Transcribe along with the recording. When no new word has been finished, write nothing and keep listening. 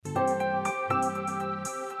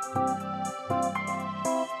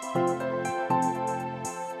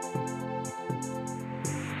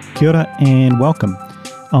Kia ora and welcome.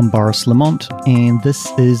 I'm Boris Lamont and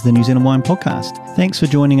this is the New Zealand Wine Podcast. Thanks for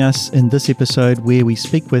joining us in this episode where we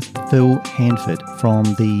speak with Phil Handford from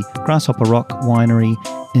the Grasshopper Rock Winery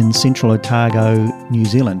in central Otago, New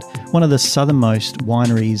Zealand, one of the southernmost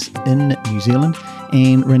wineries in New Zealand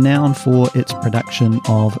and renowned for its production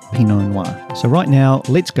of Pinot Noir. So right now,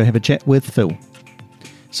 let's go have a chat with Phil.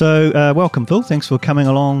 So welcome, Phil. Thanks for coming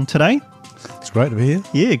along today. It's great to be here.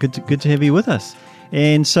 Yeah, good to have you with us.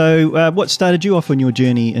 And so what started you off on your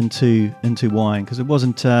journey into wine? Because it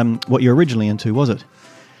wasn't what you're originally into, was it?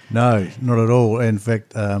 No, not at all. In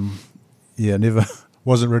fact, never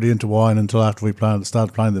wasn't really into wine until after we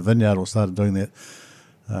started playing the vineyard or started doing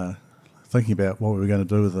that, thinking about what we were going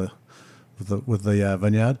to do with the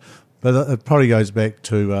vineyard. But it probably goes back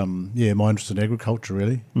to my interest in agriculture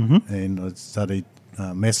really, and I studied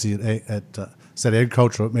studied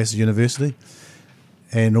agriculture at Massey University.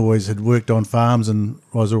 And always had worked on farms, and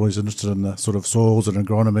I was always interested in the sort of soils and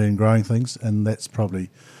agronomy and growing things, and that's probably,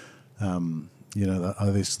 I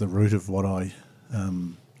guess the root of what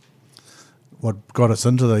got us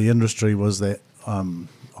into the industry was that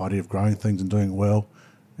idea of growing things and doing well,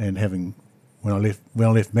 and having when I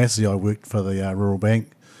left Massey, I worked for the Rural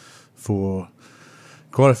Bank for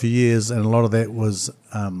quite a few years, and a lot of that was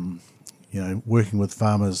working with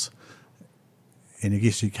farmers. And I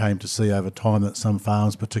guess you came to see over time that some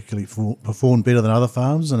farms particularly performed better than other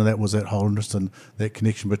farms, and that was that whole interest in that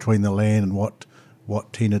connection between the land and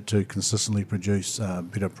what tended to consistently produce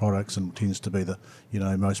better products and tends to be the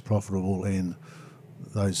most profitable. And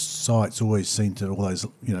those sites always seem to, all those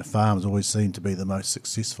farms always seem to be the most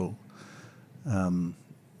successful. And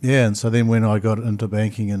so then when I got into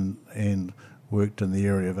banking and worked in the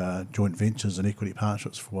area of joint ventures and equity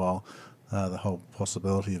partnerships for a while, the whole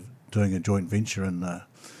possibility of doing a joint venture in the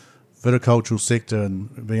viticultural sector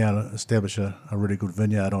and being able to establish a really good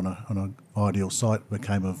vineyard on an ideal site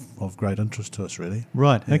became of great interest to us, really.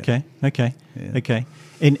 Right. Yeah. Okay. Yeah. Okay.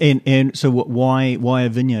 And so why a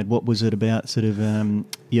vineyard? What was it about? Sort of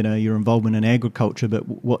your involvement in agriculture, but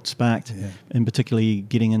what sparked, in particularly,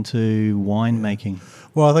 getting into wine making?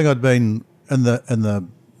 Well, I think I'd been in the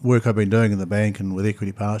work I've been doing in the bank and with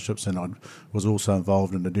equity partnerships, and I was also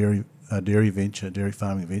involved in the dairy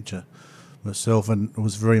farming venture myself, and it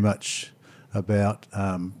was very much about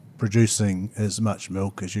producing as much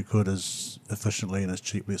milk as you could as efficiently and as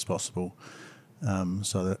cheaply as possible.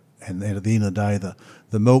 So that, and at the end of the day,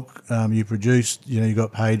 the milk you produced, you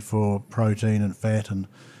got paid for protein and fat,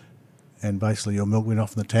 and basically your milk went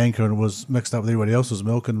off in the tanker and it was mixed up with everybody else's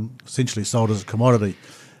milk and essentially sold as a commodity.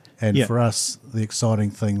 And for us, the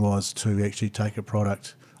exciting thing was to actually take a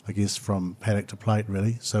product, I guess, from paddock to plate,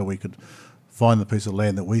 really, so we could find the piece of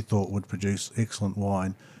land that we thought would produce excellent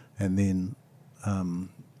wine and then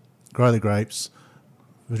grow the grapes,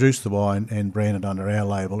 produce the wine and brand it under our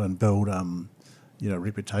label and build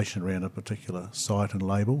reputation around a particular site and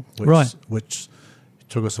label, which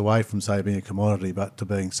took us away from, say, being a commodity, but to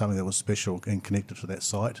being something that was special and connected to that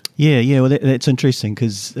site. Well, that's interesting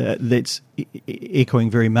because that's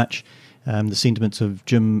echoing very much the sentiments of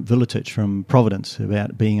Jim Viletich from Providence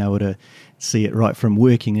about being able to see it right from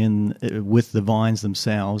working in with the vines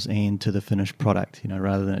themselves and to the finished product,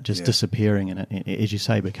 rather than it just disappearing and it, as you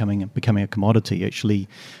say, becoming a commodity. Actually,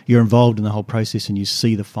 you're involved in the whole process and you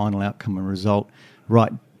see the final outcome and result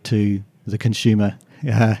right to the consumer.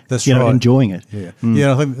 That's right. Enjoying it. I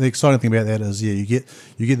think the exciting thing about that is you get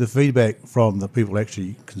the feedback from the people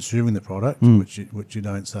actually consuming the product, which you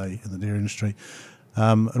don't say in the dairy industry,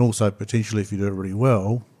 and also potentially if you do it really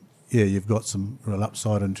well, you've got some real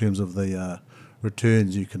upside in terms of the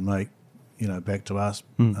returns you can make, back to us,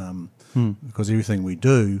 because everything we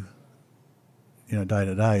do, day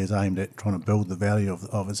to day is aimed at trying to build the value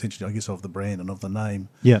of essentially, I guess, of the brand and of the name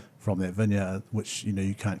from that vineyard, which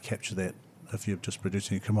you can't capture that if you're just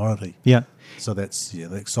producing a commodity. So that's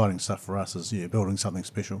the exciting stuff for us is building something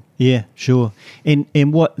special. Yeah, sure.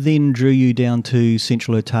 And what then drew you down to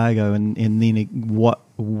Central Otago, and then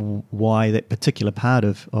why that particular part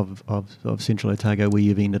of Central Otago where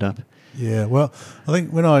you've ended up? Yeah, well, I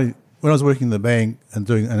think when I was working in the bank and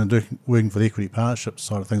working for the equity partnership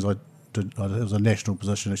side of things, it was a national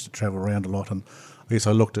position. I used to travel around a lot, and I guess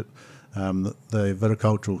I looked at the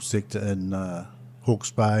viticultural sector in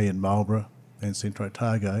Hawke's Bay and Marlborough and Central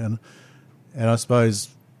Otago, and I suppose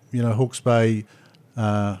Hawke's Bay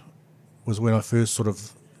was when I first sort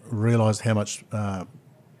of realised how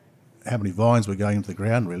many vines were going into the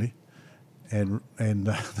ground really, and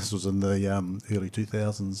this was in the early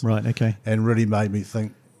 2000s, right? Okay, and really made me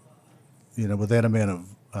think, with that amount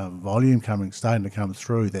of volume starting to come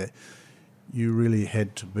through, that you really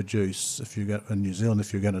had to produce, if you got in New Zealand,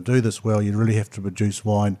 if you're going to do this well, you really have to produce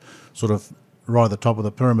wine sort of right at the top of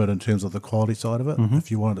the pyramid in terms of the quality side of it,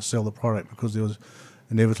 if you wanted to sell the product, because there was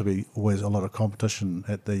inevitably always a lot of competition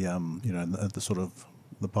at the at the sort of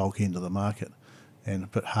the bulk end of the market, and a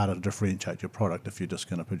bit harder to differentiate your product if you're just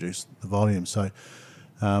going to produce the volume. So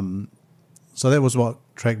that was what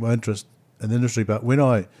attracted my interest in the industry. But when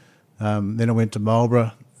I then I went to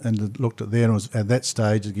Marlborough and looked at there, and it was at that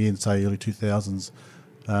stage again, say early 2000s,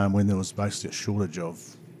 when there was basically a shortage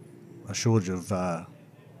of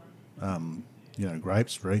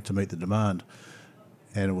grapes really to meet the demand,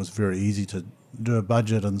 and it was very easy to do a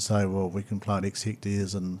budget and say, well, we can plant X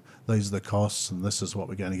hectares and these are the costs and this is what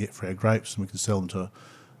we're going to get for our grapes, and we can sell them to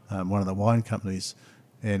one of the wine companies,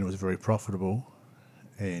 and it was very profitable.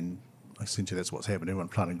 And essentially that's what's happened, everyone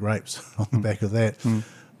planting grapes on the back of that.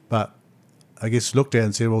 But I guess looked at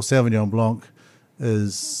and said, well, Sauvignon Blanc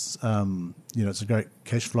is, it's a great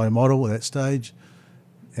cash flow model at that stage,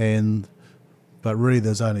 but really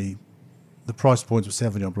there's only the price points of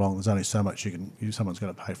Sauvignon Blanc. There's only so much someone's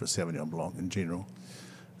going to pay for Sauvignon Blanc in general.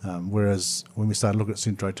 Whereas when we started looking at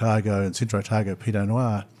Centro Targo and Centro Targo Pinot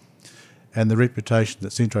Noir, and the reputation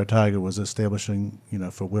that Centro Targo was establishing,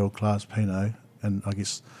 for world-class Pinot, and I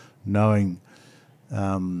guess knowing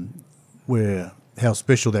how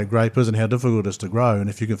special that grape is and how difficult it is to grow, and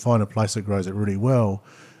if you can find a place that grows it really well,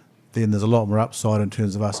 then there's a lot more upside in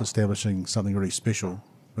terms of us establishing something really special,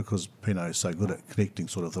 because Pinot is so good at connecting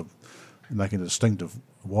making a distinctive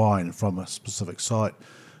wine from a specific site,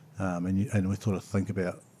 and we sort of think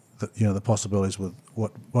about the possibilities with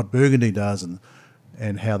what Burgundy does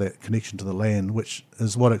and how that connection to the land, which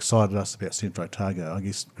is what excited us about Centro Targo. I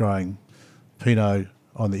guess growing Pinot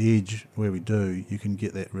on the edge where we do, you can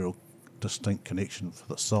get that real distinct connection for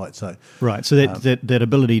the site. So right, so that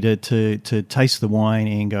ability to taste the wine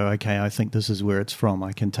and go, okay, I think this is where it's from.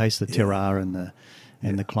 I can taste the terroir and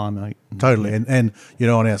the climate. Totally, and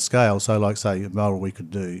on our scale, so like say at Marlborough we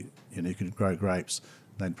could do, you could grow grapes,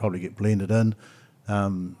 they'd probably get blended in,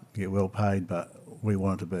 get well paid, but we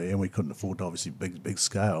wanted to be, and we couldn't afford to obviously big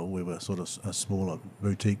scale. We were sort of a smaller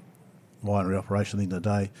boutique winery operation at the end of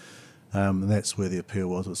the day. And that's where the appeal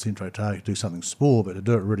was with Centro Targo, to do something small, but to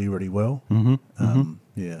do it really, really well.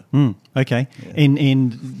 Yeah. Okay. Yeah.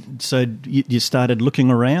 And so you started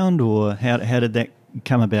looking around, or how did that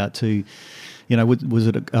come about? To, was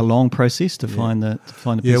it a long process to find the piece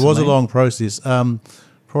Yeah, it was of a long process.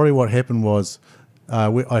 Probably what happened was I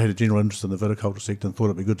had a general interest in the viticulture sector and thought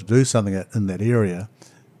it'd be good to do something in that area,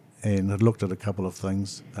 and had looked at a couple of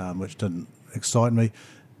things which didn't excite me.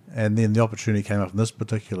 And then the opportunity came up in this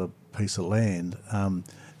particular piece of land,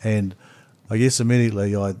 and I guess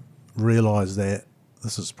immediately I realised that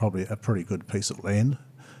this is probably a pretty good piece of land,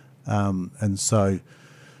 and so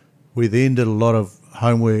we then did a lot of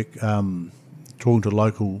homework, talking to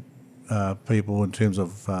local people in terms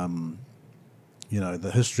of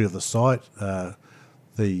the history of the site,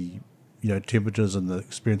 the temperatures and the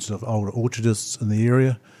experiences of older orchardists in the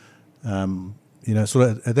area. Sort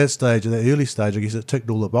of at that stage, at that early stage, I guess it ticked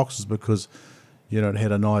all the boxes because, it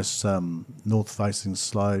had a nice north-facing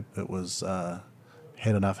slope. It was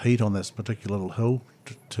had enough heat on this particular little hill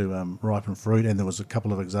to ripen fruit, and there was a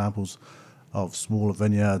couple of examples of smaller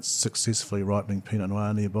vineyards successfully ripening Pinot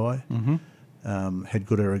Noir nearby. Had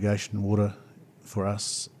good irrigation water for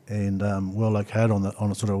us, and well located on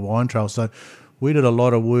a sort of wine trail. So we did a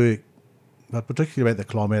lot of work, but particularly about the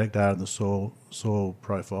climatic data and the soil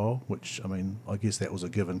profile, which, I guess that was a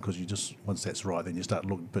given, because once that's right, then you start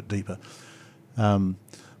looking a bit deeper.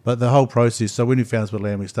 But the whole process, so when we found this bit of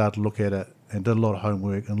land, we started to look at it and did a lot of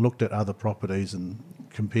homework and looked at other properties and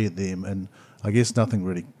compared them, and I guess nothing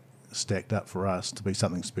really stacked up for us to be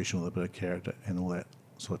something special with a bit of character and all that,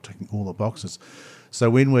 sort of ticking all the boxes. So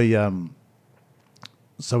when we then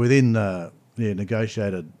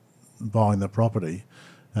negotiated buying the property,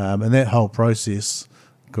 and that whole process,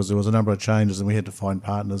 because there was a number of changes and we had to find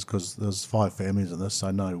partners, because there's 5 families in this,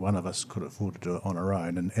 so no one of us could afford to do it on our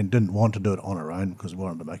own, and didn't want to do it on our own because we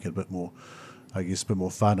wanted to make it a bit more, I guess, a bit more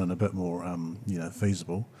fun and a bit more,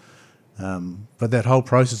 feasible. But that whole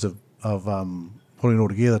process of putting it all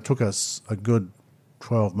together took us a good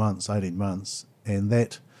 12 months, 18 months, and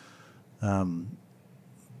that,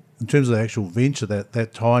 in terms of the actual venture,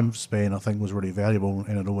 that time span I think was really valuable,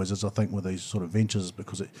 and it always is, I think, with these sort of ventures,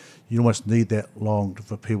 because you almost need that long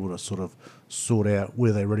for people to sort of sort out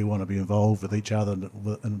where they really want to be involved with each other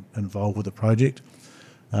and involved with the project.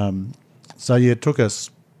 So it took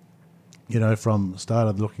us, from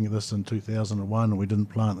started looking at this in 2001, and we didn't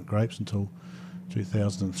plant the grapes until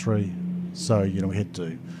 2003. So we had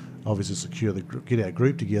to obviously get our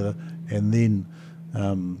group together, and then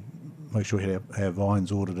make sure we had our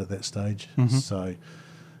vines ordered at that stage. Mm-hmm. So,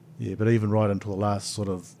 yeah, but even right until the last sort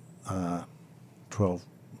of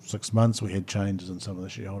 6 months, we had changes in some of the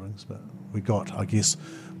shareholdings, but we got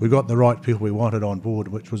the right people we wanted on board,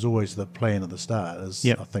 which was always the plan at the start.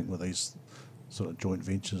 Yep. I think with these sort of joint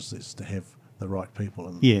ventures, is to have the right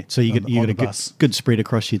people. So you got a good spread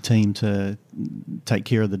across your team to take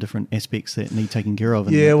care of the different aspects that need taking care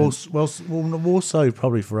of. Well, more so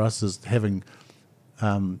probably for us is having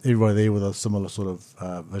everybody there with a similar sort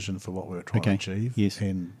of vision for what we were trying to achieve. Yes.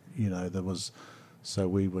 And none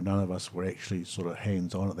of us were actually sort of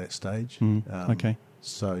hands on at that stage.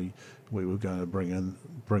 So we were going to bring in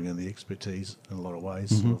the expertise in a lot of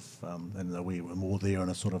ways, and we were more there in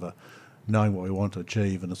a sort of a knowing what we want to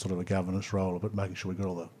achieve in a sort of a governance role, but making sure we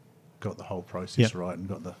got the whole process right and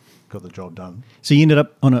got the job done. So you ended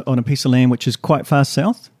up on a piece of land which is quite far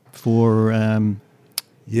south for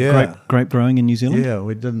grape growing in New Zealand. Yeah,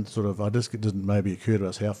 we didn't it didn't maybe occur to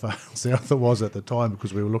us how far south it was at the time,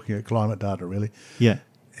 because we were looking at climate data really. Yeah.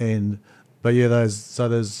 These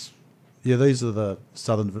are the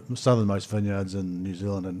southernmost vineyards in New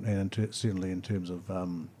Zealand, and certainly in terms of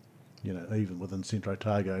even within Centro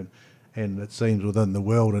Otago, and it seems within the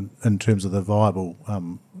world in terms of the viable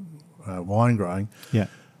wine growing. Yeah.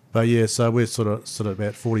 But so we're sort of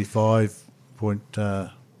about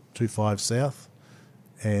 45.25 south,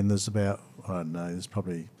 and there's about there's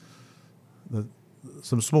probably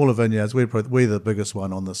some smaller vineyards. We're the biggest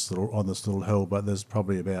one on this little hill, but there's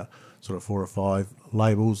probably about sort of 4 or 5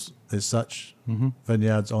 labels as such,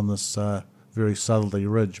 vineyards on this very southerly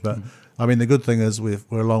ridge. But I mean, the good thing is we're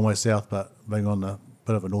a long way south, but being on a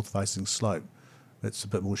bit of a north-facing slope, it's a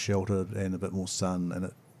bit more sheltered and a bit more sun, and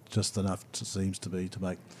it just enough seems to be to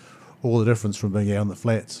make all the difference from being out on the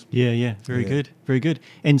flats. Yeah, very good.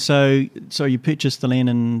 And so you purchased the land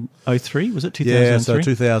in 2003, was it 2003? Yeah, so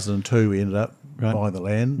 2002 we ended up buying the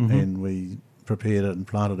land, and we prepared it and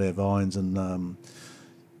planted our vines in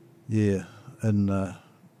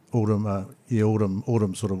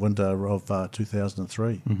autumn sort of winter of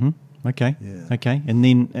 2003. Okay. Yeah. Okay. And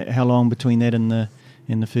then how long between that and the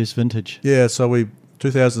first vintage? Yeah, so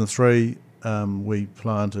 2003 we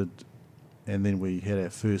planted, and then we had our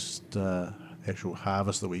first actual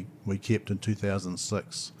harvest that we kept in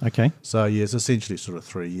 2006. Okay. So it's essentially sort of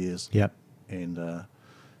 3 years. Yep. And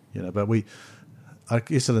but I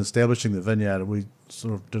guess in establishing the vineyard, we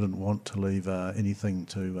sort of didn't want to leave anything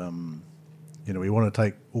to we want to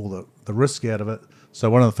take all the risk out of it. So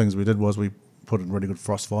one of the things we did was we put in really good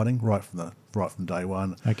frost fighting right from day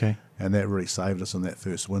one. Okay. And that really saved us in that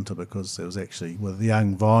first winter, because there was actually, with the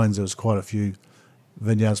young vines, there was quite a few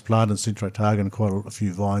vineyards planted in Centro Otago and quite a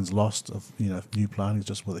few vines lost of new plantings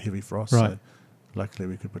just with a heavy frost. Right. So luckily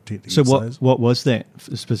we could protect against those. So what was that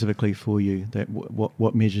specifically for you? That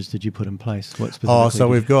what measures did you put in place? What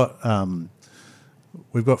specifically?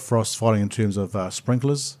 We've got frost fighting in terms of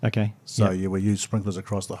sprinklers. Okay. So we use sprinklers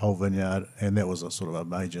across the whole vineyard, and that was a sort of a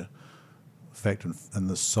major factor in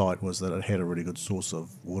this site, was that it had a really good source of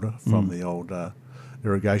water from the old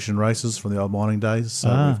irrigation races from the old mining days.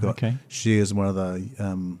 So we've got shares in one of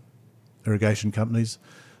the irrigation companies,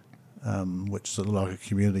 which is like a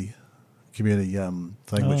community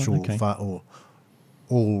thing, which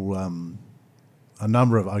a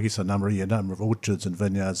number of orchards and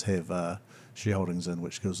vineyards have shareholdings in,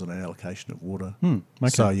 which gives them an allocation of water.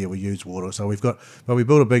 So we use water. So we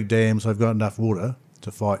built a big dam, so we've got enough water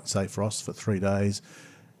to fight, say, frost for 3 days,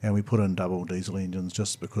 and we put in double diesel engines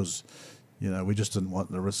just because, we just didn't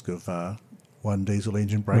want the risk of one diesel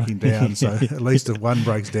engine breaking down. So at least if one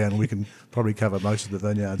breaks down, we can probably cover most of the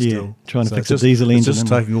vineyard still. Trying to fix a diesel engine. It's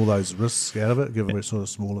just taking all those risks out of it, given we're sort of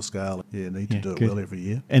smaller scale. Need to do it well every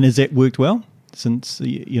year. And has that worked well since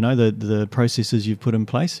the processes you've put in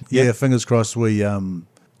place? Yeah, fingers crossed. We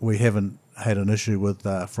haven't had an issue with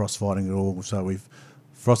frost fighting at all. So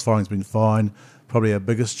frost fighting's been fine. Probably our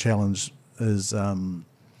biggest challenge is having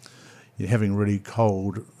really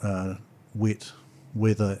cold, wet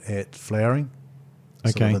weather at flowering.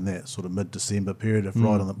 Okay. Sort of in that sort of mid-December period, we're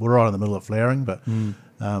right in the middle of flowering, but one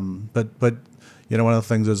of the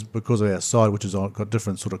things is, because of our site, which has got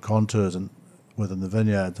different sort of contours and within the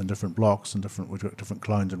vineyards and different blocks and we've got different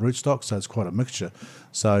clones and rootstocks, so it's quite a mixture.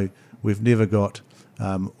 So we've never got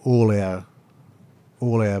all our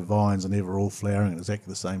vines are never all flowering at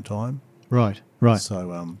exactly the same time. Right.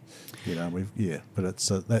 So, but it's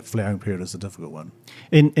that flowering period is a difficult one.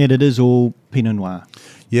 And it is all Pinot Noir.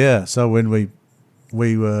 Yeah. So when we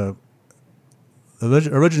were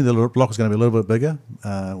originally the block was going to be a little bit bigger.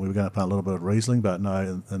 We were going to plant a little bit of Riesling, but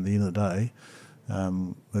no. In the end of the day,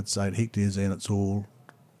 It's 8 hectares and it's all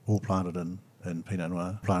planted in Pinot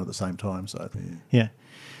Noir, planted at the same time. So Yeah.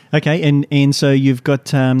 Okay, and so you've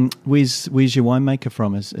got where's your winemaker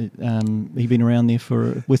from? Is he been around there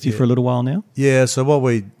with you for a little while now? Yeah. So what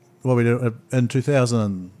we did in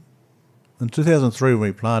 2003 when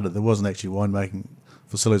we planted, there wasn't actually winemaking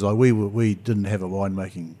facilities. Like we didn't have a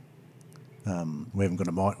winemaking. We haven't got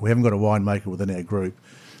a winemaker within our group,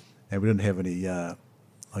 and we didn't have any,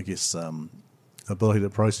 ability to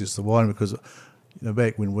process the wine because,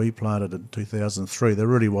 back when we planted in 2003, there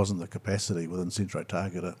really wasn't the capacity within Centro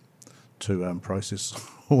Target to process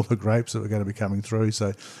all the grapes that were going to be coming through.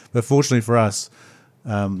 So, but fortunately for us,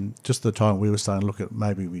 just the time we were starting to look at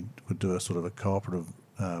maybe we could do a sort of a cooperative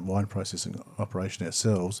wine processing operation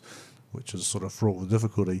ourselves, which is sort of fraught with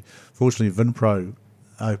difficulty. Fortunately, Vinpro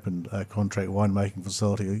opened a contract winemaking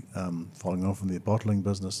facility following on from their bottling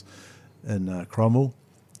business in Cromwell.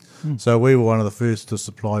 So we were one of the first to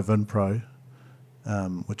supply Vinpro,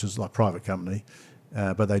 which is like a private company,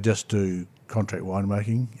 but they just do contract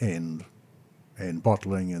winemaking and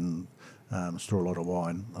bottling and store a lot of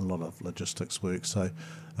wine, a lot of logistics work. So,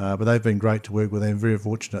 but they've been great to work with. I'm very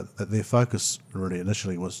fortunate that their focus really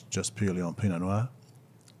initially was just purely on Pinot Noir,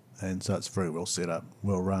 and so it's very well set up,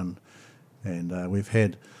 well run, and we've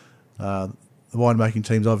had the winemaking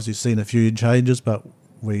team's obviously seen a few changes, but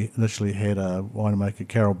we initially had a winemaker,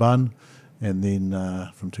 Carol Bunn, and then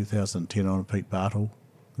from 2010 on, Pete Bartle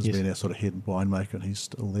has been our sort of head winemaker, and he's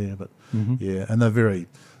still there. But yeah, and they're very,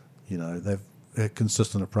 they've a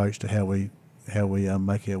consistent approach to how we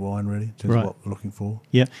make our wine ready in terms of what we're looking for.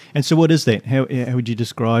 Yeah, and so what is that? How would you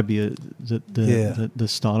describe the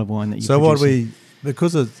style of wine that you? So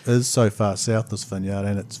because it is so far south, this vineyard,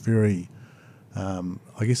 and it's very, I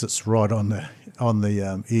guess it's right on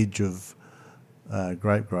the edge of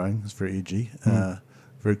grape growing. It's very edgy,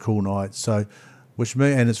 very cool nights. So, which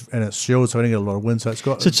means and it's shelled, so we don't get a lot of wind. So it's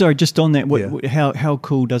got. So sorry, just on that, how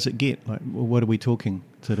cool does it get? Like, what are we talking?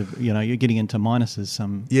 Sort of, you're getting into minuses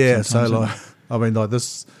some. Yeah, so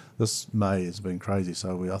this May has been crazy.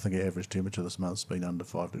 So I think our average temperature this month's been under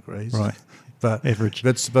 5 degrees. Right, but average.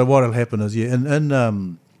 But what will happen is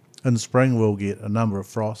in spring we'll get a number of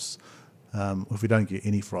frosts. If we don't get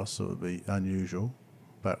any frosts, it would be unusual,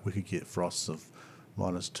 but we could get frosts of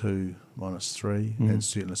 -2, -3, and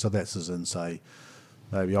certainly so that's as in say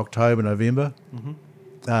maybe October, November.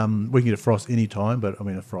 We can get a frost any time, but I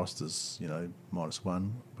mean a frost is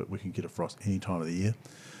 -1, but we can get a frost any time of the year.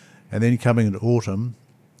 And then coming into autumn,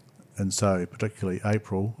 and so particularly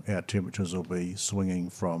April, our temperatures will be swinging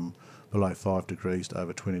from below 5 degrees to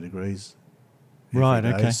over 20 degrees. Right.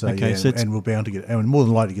 Day. Okay. So, okay. Yeah, So and we're bound to get, and more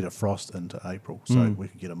than likely to get a frost into April, so we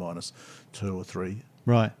could get a -2 or 3.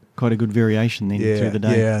 Right. Quite a good variation then through the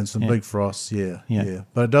day. Yeah, and some big frosts. Yeah.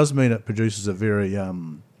 But it does mean it produces a very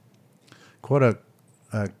quite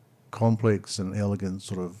a complex and elegant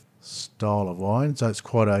sort of style of wine. So it's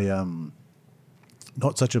quite a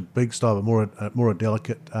not such a big style, but more a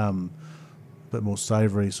delicate, bit more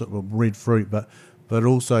savoury sort of red fruit, but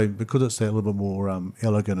also because it's that little bit more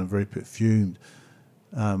elegant and very perfumed,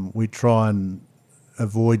 we try and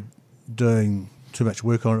avoid doing too much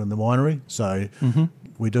work on it in the winery. So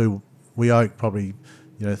we oak probably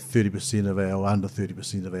 30% of our under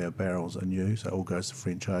 30% of our barrels are new, so it all goes to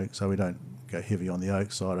French oak. So we don't go heavy on the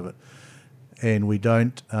oak side of it, and we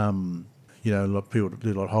don't. A lot of people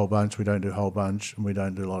do a lot of whole bunch. We don't do whole bunch, and we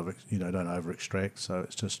don't do a lot of don't over extract. So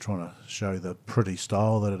it's just trying to show the pretty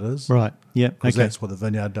style that it is. Right. Yeah. Because that's what the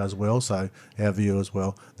vineyard does well. So our view as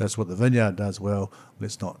well. That's what the vineyard does well.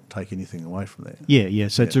 Let's not take anything away from that. Yeah. Yeah.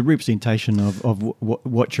 So it's a representation of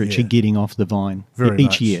what you're actually getting off the vine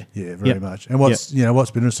each year. Yeah. Very much. And what's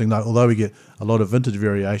been interesting, though, although we get a lot of vintage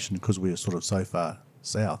variation because we're sort of so far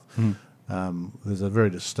south. There's a very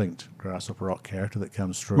distinct Grasshopper Rock character that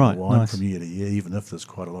comes through the wine from year to year, even if there's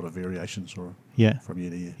quite a lot of variations from year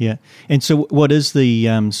to year. Yeah. And so what is the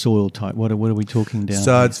soil type? What are we talking down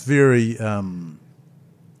So here? it's very,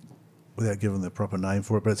 without giving the proper name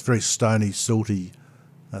for it, but it's very stony, silty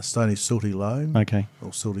loam. Okay.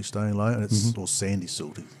 Or silty, stony loam, and it's or sandy,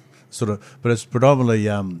 silty. Sort of, but it's predominantly,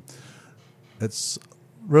 it's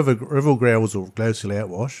river gravels or glacial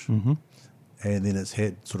outwash. And then it's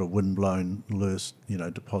had sort of wind-blown loess,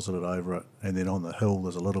 deposited over it. And then on the hill,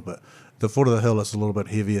 there's a little bit. The foot of the hill is a little bit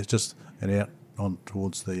heavier. It's just, and out on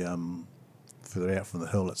towards the, further out from the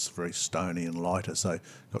hill, it's very stony and lighter. So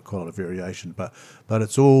got quite a lot of variation. But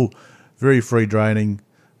it's all very free draining.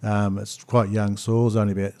 It's quite young soils,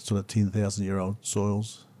 only about sort of 10,000-year-old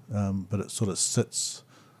soils. But it sort of sits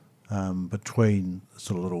between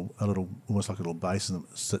sort of a little, almost like a little basin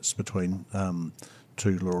that sits between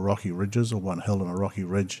two little rocky ridges, or one hill and a rocky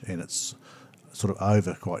ridge, and it's sort of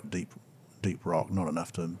over quite deep rock, not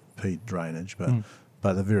enough to impede drainage, but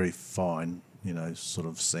they're very fine, sort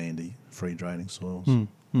of sandy, free draining soils.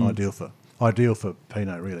 Ideal for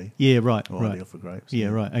Pinot, really. Yeah, right. Ideal for grapes. Yeah,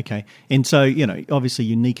 right. Okay. And so, obviously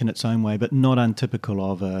unique in its own way, but not untypical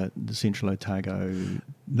of the Central Otago.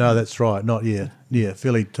 No, that's right. Not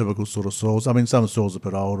fairly typical sort of soils. I mean, some soils are a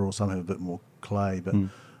bit older, or some have a bit more clay, but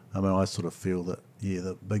I mean, I sort of feel that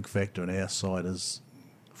the big factor in our side is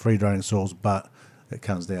free draining soils, but it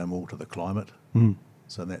comes down more to the climate.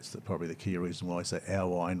 So that's probably the key reason why I say our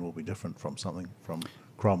wine will be different from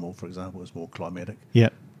Cromwell, for example, is more climatic. Yeah.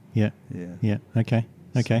 Okay.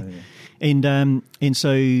 So, and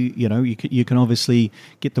so you can obviously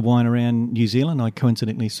get the wine around New Zealand. I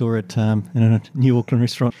coincidentally saw it in a New Auckland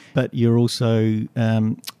restaurant, but you're also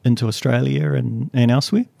into Australia and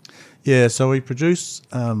elsewhere. Yeah, so we produce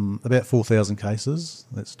about 4,000 cases.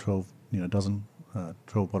 That's 12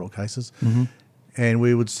 bottle cases, and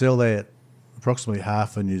we would sell that approximately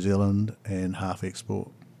half in New Zealand and half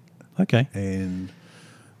export. Okay, and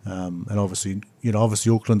obviously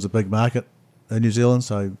Auckland's a big market in New Zealand,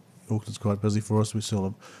 so Auckland's quite busy for us. We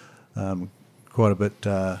sell quite a bit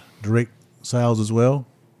direct sales as well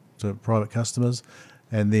to private customers,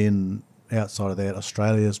 and then outside of that,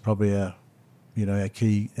 Australia is probably our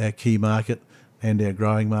key market and our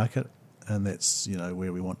growing market, and that's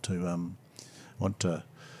where we want to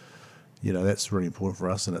that's really important for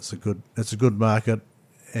us, and it's a good market,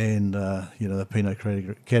 and the Pinot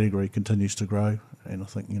category continues to grow, and I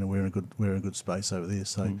think we're in a good space over there,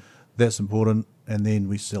 so that's important. And then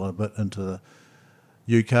we sell a bit into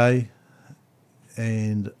the UK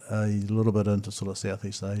and a little bit into sort of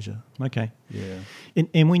Southeast Asia. Okay. Yeah.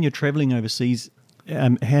 And when you're travelling overseas,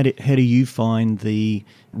 how do you find the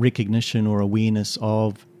recognition or awareness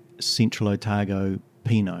of Central Otago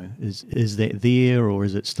Pinot? Is that there, or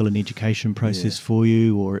is it still an education process for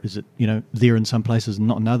you, or is it there in some places and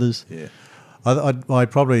not in others? Yeah, I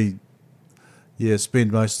probably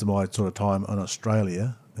spend most of my sort of time in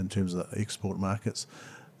Australia in terms of the export markets,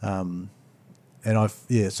 and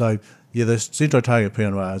the Central Otago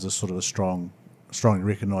Pinot Noir is a sort of a strongly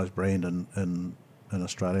recognised brand in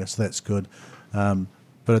Australia, so that's good.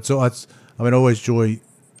 But I always enjoy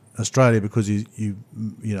Australia because you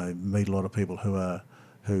meet a lot of people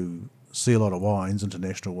who see a lot of wines,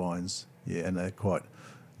 international wines, and they're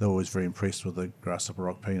always very impressed with the Grasshopper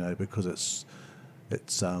Rock Pinot because it's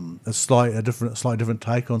a slightly different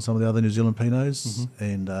take on some of the other New Zealand Pinots,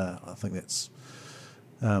 and I think that's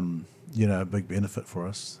a big benefit for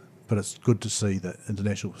us. But it's good to see the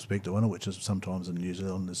international perspective on it, which is sometimes in New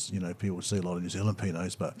Zealand, people see a lot of New Zealand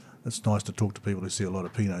Pinots, but it's nice to talk to people who see a lot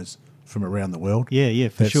of Pinots from around the world. Yeah,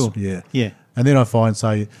 for sure. Yeah. And then I find,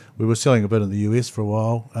 say, we were selling a bit in the US for a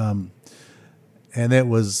while, and that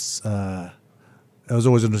was it was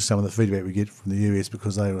always interesting, some of the feedback we get from the US,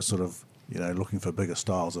 because they were sort of looking for bigger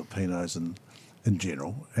styles of Pinots in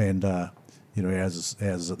general, and ours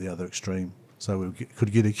is at the other extreme. So we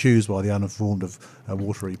could get accused by the uninformed of a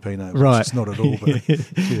watery Pinot, which it's not at all. But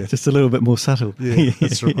just a little bit more subtle. Yeah,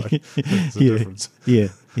 that's right. That's the difference. Yeah,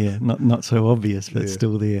 not so obvious, but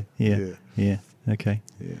still there. Yeah. Okay.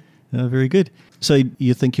 Yeah. Very good. So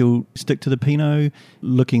you think you'll stick to the Pinot,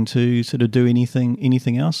 looking to sort of do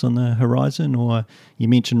anything else on the horizon? Or you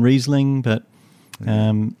mentioned Riesling, but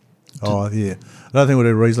I don't think we'll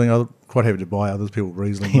do Riesling. I'm quite happy to buy other people's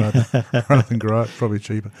Riesling rather than grow it. Probably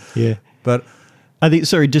cheaper. Yeah. But I think,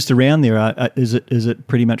 just around there, is it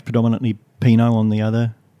pretty much predominantly Pinot on the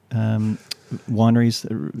other wineries?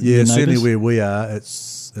 Yeah, certainly where we are,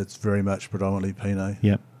 it's very much predominantly Pinot.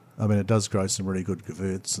 Yeah. I mean, it does grow some really good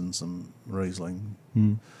Gewurz and some Riesling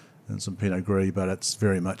and some Pinot Gris, but it's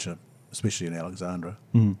very much especially in Alexandra,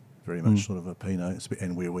 very much sort of a Pinot,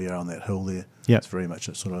 and where we are on that hill there, it's very much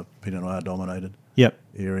a sort of Pinot Noir dominated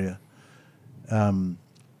area.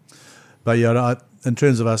 But in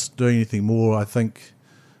terms of us doing anything more, I think,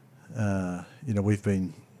 we've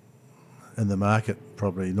been in the market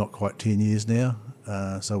probably not quite 10 years now,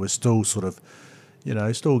 so we're still sort of,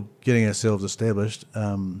 still getting ourselves established.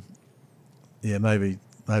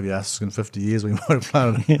 Maybe us in 50 years we might have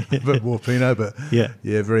planted a bit more Pinot, but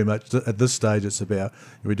very much at this stage it's about,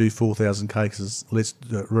 we do 4,000 cases, let's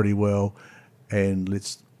do it really well, and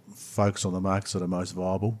let's focus on the markets that are most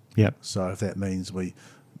viable. Yep. So if that means we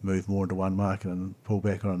move more into one market and pull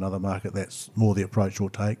back on another market, that's more the approach we'll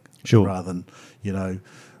take, sure, rather than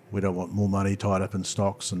we don't want more money tied up in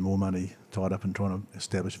stocks and more money tied up in trying to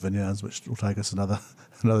establish vineyards, which will take us another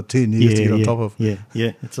 10 years to get on top of. Yeah.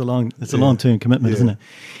 It's a long-term commitment, isn't it?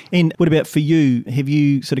 And what about for you? Have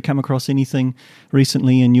you sort of come across anything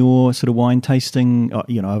recently in your sort of wine tasting,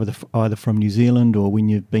 either from New Zealand or when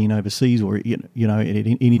you've been overseas, or at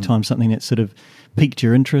any time something that sort of piqued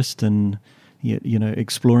your interest and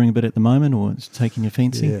exploring a bit at the moment, or it's taking your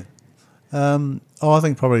fancy? Yeah. I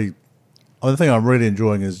think probably the thing I'm really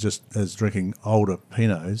enjoying is drinking older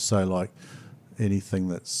Pinots. So like anything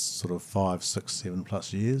that's sort of 5, 6, 7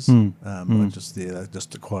 plus years.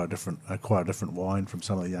 Just quite a different wine from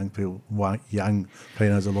some of the young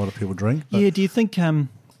Pinots a lot of people drink. But do you think?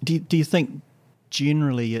 Do you think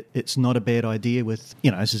generally it's not a bad idea with,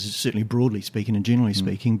 this is certainly broadly speaking and generally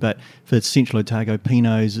speaking, but for Central Otago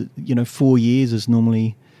Pinots, 4 years is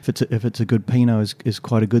normally, if it's a good Pinot, is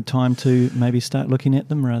quite a good time to maybe start looking at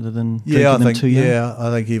them rather than drinking them too young? Yeah, I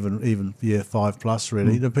think even 5 plus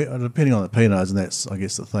really, depending on the Pinots, and that's I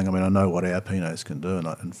guess the thing. I mean, I know what our Pinots can do,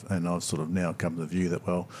 and I've sort of now come to the view that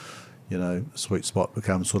sweet spot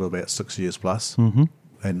becomes sort of about 6 years plus. Mm-hmm.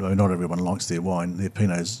 And not everyone likes their wine. Their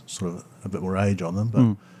Pinot's sort of a bit more age on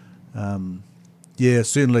them. But,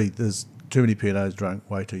 certainly there's too many Pinots drunk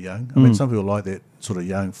way too young. I mean, some people like that sort of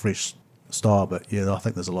young, fresh style, but, I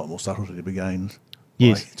think there's a lot more subtlety to be gained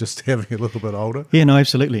by just having a little bit older. Yeah, no,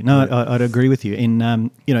 absolutely. No, I'd agree with you.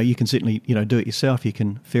 And, you can certainly, do it yourself. You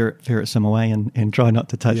can ferret some away and try not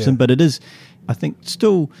to touch them. But it is, I think,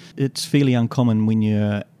 still, it's fairly uncommon when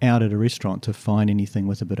you're out at a restaurant to find anything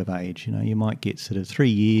with a bit of age. You might get sort of 3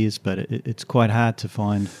 years, but it's quite hard to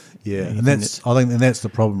find. Yeah, and that's the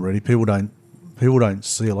problem really. People don't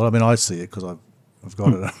see a lot. I mean, I see it because I've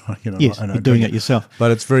got it. Yes, you're doing it yourself.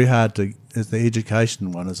 But it's very hard to. The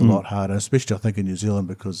education one is a lot harder, especially I think in New Zealand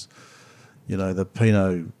because, the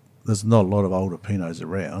Pinot. There's not a lot of older Pinots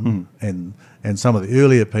around, and some of the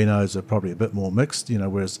earlier Pinots are probably a bit more mixed,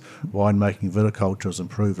 whereas winemaking viticulture has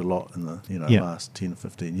improved a lot in the last 10 or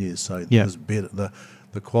 15 years. So there's better,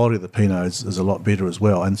 the quality of the Pinots is a lot better as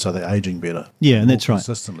well, and so they're aging better. Yeah, and that's right.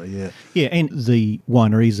 Consistently, Yeah, and the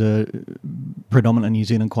wineries are predominantly in New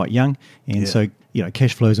Zealand quite young, and so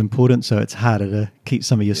cash flow is important, so it's harder to keep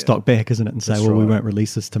some of your stock back, isn't it? And say, we won't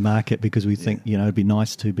release this to market because we think it'd be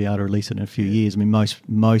nice to be able to release it in a few years. I mean,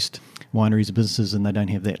 most wineries are businesses, and they don't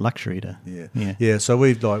have that luxury to. Yeah. So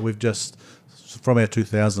we've just from our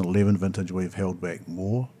 2011 vintage, we've held back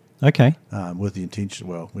more. Okay. With the intention,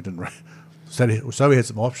 we didn't. So we had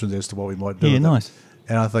some options as to what we might do. Yeah, with nice. It.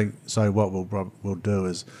 And I think so. What we'll do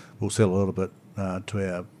is we'll sell a little bit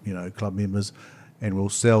to our club members, and we'll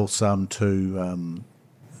sell some to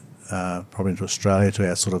probably into Australia to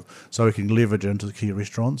our sort of so we can leverage into the key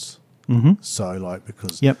restaurants. Mm-hmm. So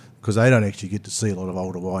because they don't actually get to see a lot of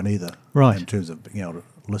older wine either, right? In terms of being able to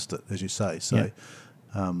list it, as you say. So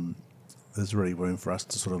there's really room for us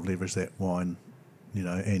to sort of leverage that wine,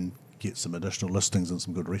 and get some additional listings in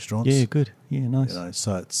some good restaurants. Yeah, good. Yeah, nice.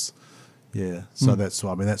 So it's that's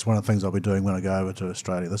one of the things I'll be doing when I go over to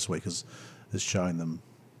Australia this week is showing them.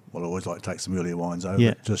 Well, I always like to take some earlier wines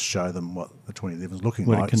over, just show them what the 2011 is looking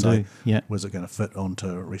what like. It can do. Yeah. Was it going to fit onto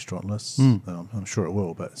restaurant lists? I'm sure it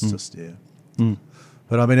will, but it's just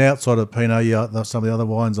But I mean, outside of Pinot, some of the other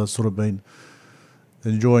wines I've sort of been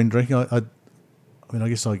enjoying drinking. I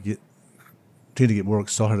guess I tend to get more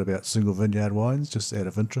excited about single vineyard wines just out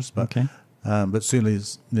of interest, but but certainly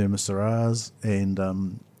Syrahs and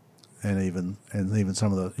even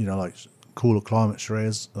some of the like cooler climate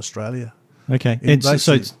Shiraz Australia. Okay, and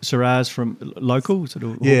so it's Syrahs from local sort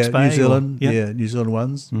of Hawke's Bay, New Zealand, New Zealand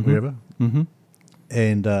ones wherever,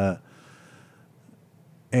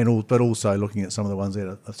 but also looking at some of the ones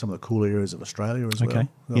out of some of the cool areas of Australia as well. I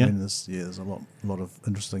mean, there's a lot of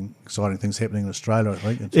interesting, exciting things happening in Australia, I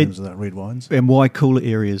think, in terms of that red wines. And why cooler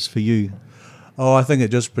areas for you? Oh, I think it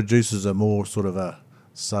just produces a more sort of a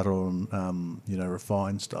subtle and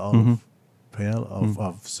refined style of Pinot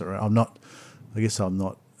of Syrah. I'm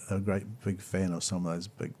not a great big fan of some of those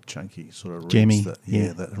big chunky sort of jammy that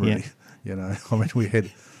really I mean, we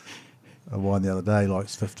had a wine the other day like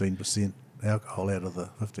 15% alcohol out of the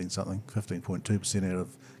 15.2% out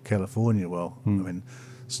of California. Well, I mean,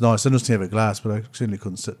 it's nice, interesting to have a glass, but I certainly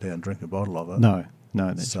couldn't sit down and drink a bottle of it. No,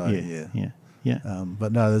 that's, so yeah.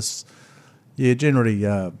 But no, there's generally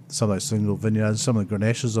some of those single vineyards, some of the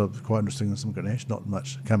Grenaches are quite interesting. Some Grenache, not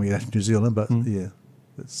much coming out of New Zealand, but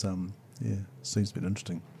it's seems a bit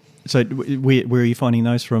interesting. So where are you finding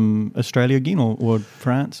those from? Australia again or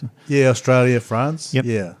France? Yeah, Australia, France. Yep.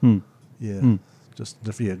 Yeah. just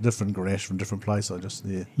different Grenache from different place. I guess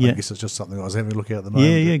it's just something I was having a look at the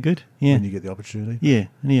moment. Yeah, good. Yeah, when you get the opportunity. Yeah.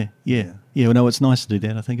 Well, no, it's nice to do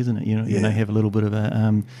that. I think, isn't it? You know, have a little bit of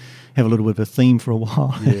a theme for a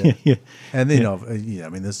while. Yeah, yeah. And then I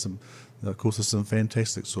mean, there's some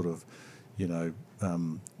fantastic sort of,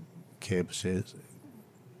 Cab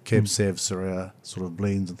Sauv Syrah sort of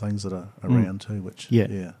blends and things that are around too. Which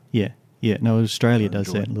Yeah. No, Australia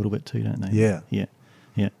does that a little bit too, don't they? Yeah.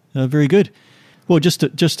 Very good. Well, just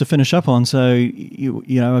to finish up on, so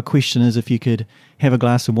a question is, if you could have a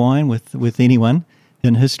glass of wine with anyone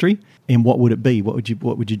in history, and what would it be? What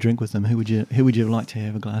would you drink with them? Who would you like to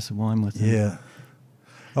have a glass of wine with? Yeah.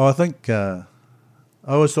 Oh, I think I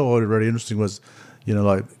always thought what was really interesting was,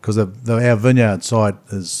 because our vineyard site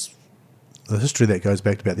is the history that goes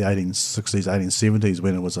back to about the 1860s, 1870s,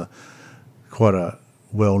 when it was quite a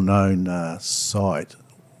well-known site.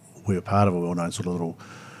 We were part of a well-known sort of little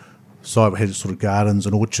site. We had sort of gardens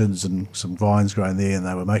and orchards and some vines growing there, and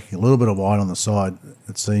they were making a little bit of wine on the side,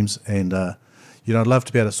 it seems. And I'd love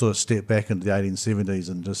to be able to sort of step back into the 1870s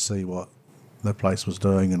and just see what the place was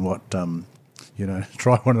doing and what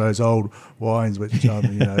try one of those old wines, which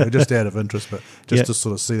just out of interest, but just to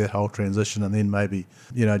sort of see that whole transition, and then maybe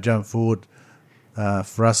jump forward.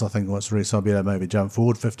 For us, I think what's really something to maybe jump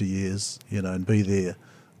forward 50 years, and be there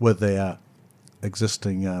with our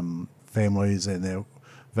existing families and their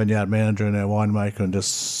vineyard manager and our winemaker, and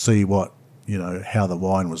just see what how the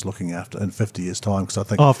wine was looking after in 50 years' time. Because I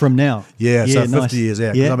think from now, so 50 nice. years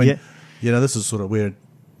out. This is sort of where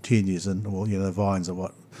 10 years in. Well, the vines are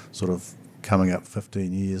what sort of coming up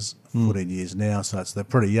 15 years, 14 years now, so they're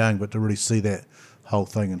pretty young. But to really see that whole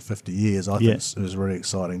thing in 50 years, I think it was really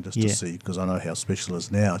exciting just to see, because I know how special it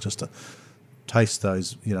is now, just to taste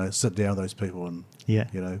those, sit down with those people and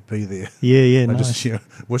be there. I nice.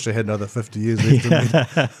 just wish I had another 50 years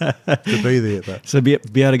left to be there. But so be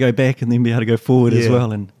able to go back and then be able to go forward as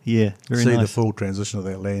well, and very see nice. the full transition of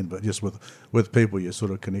that land, but just with people you're sort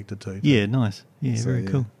of connected to. Yeah, nice. Yeah, so, very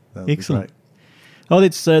cool. Excellent. Oh,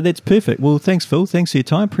 that's perfect. Well, thanks, Phil. Thanks for your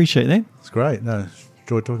time. Appreciate that. It's great. No,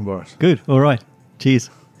 enjoyed talking, Boris. Good. All right. Cheers.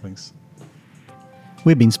 Thanks.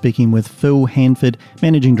 We've been speaking with Phil Hanford,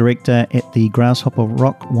 Managing Director at the Grasshopper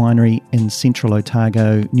Rock Winery in Central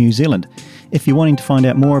Otago, New Zealand. If you're wanting to find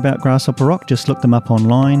out more about Grasshopper Rock, just look them up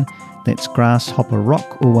online. That's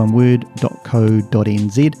grasshopperrock, all one word,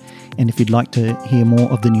 .co.nz. And if you'd like to hear more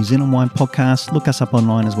of the New Zealand Wine Podcast, look us up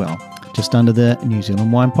online as well, just under the New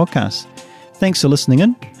Zealand Wine Podcast. Thanks for listening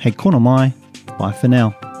in. Hei kono mai. Bye for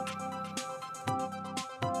now.